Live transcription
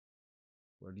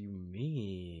What do you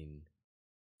mean?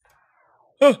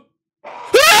 Ah!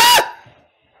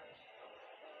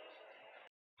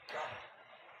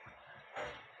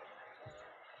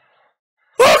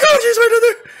 Oh god, she's right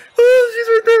there! Oh, she's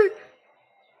right there!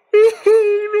 Oh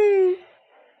no!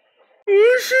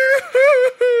 Oh shit!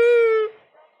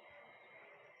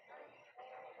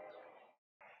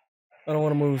 I don't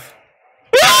want to move.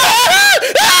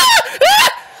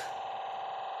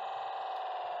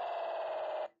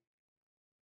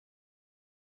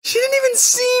 She didn't even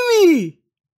see me!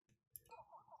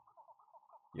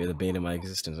 You're the bane of my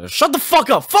existence. Shut the fuck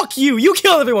up! Fuck you! You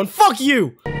killed everyone! Fuck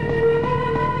you!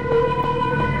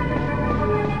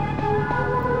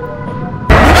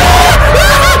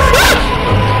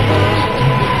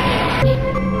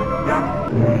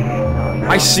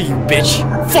 I see you, bitch!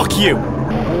 Fuck you!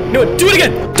 No, do it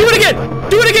again! Do it again!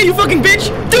 Do it again, you fucking bitch!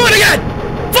 Do it again!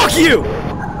 Fuck you!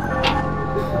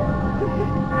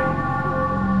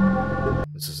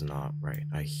 This is not right.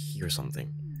 I hear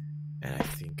something, and I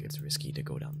think it's risky to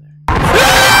go down there.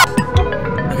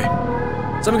 Okay.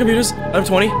 7 computers out of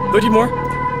 20. 13 more.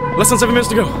 Less than 7 minutes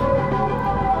to go.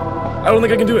 I don't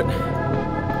think I can do it.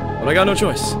 But I got no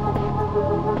choice.